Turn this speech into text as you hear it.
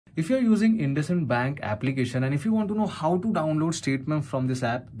If you're using IndusInd Bank application and if you want to know how to download statement from this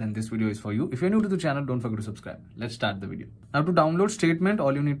app, then this video is for you. If you're new to the channel, don't forget to subscribe. Let's start the video. Now to download statement,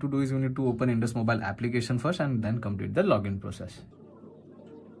 all you need to do is you need to open Indus Mobile application first and then complete the login process.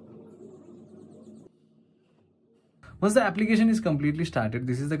 Once the application is completely started,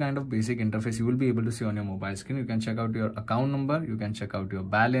 this is the kind of basic interface you will be able to see on your mobile screen. You can check out your account number, you can check out your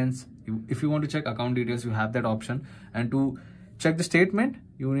balance. If you want to check account details, you have that option. And to check the statement,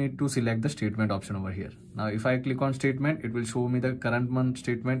 you need to select the statement option over here. Now, if I click on statement, it will show me the current month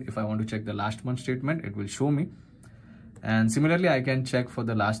statement. If I want to check the last month statement, it will show me. And similarly, I can check for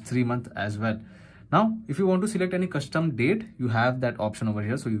the last 3 months as well. Now, if you want to select any custom date, you have that option over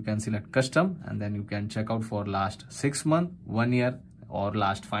here. So you can select custom and then you can check out for last 6 months, 1 year or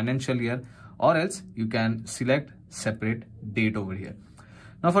last financial year, or else you can select separate date over here.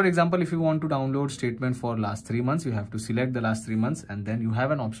 Now, for example, if you want to download statement for last 3 months, you have to select the last 3 months and then you have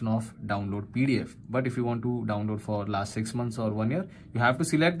an option of download PDF. But if you want to download for last 6 months or 1 year, you have to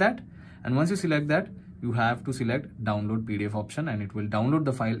select that. And once you select that, you have to select download PDF option and it will download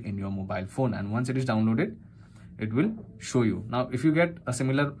the file in your mobile phone. And once it is downloaded, it will show you. Now, if you get a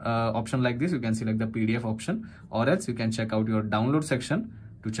similar option like this, you can select the PDF option, or else you can check out your download section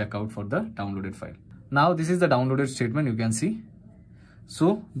to check out for the downloaded file. Now, this is the downloaded statement you can see.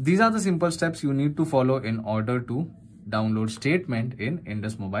 So these are the simple steps you need to follow in order to download statement in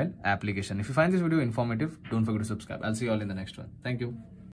Indus Mobile application. If you find this video informative, don't forget to subscribe. I'll see you all in the next one. Thank you.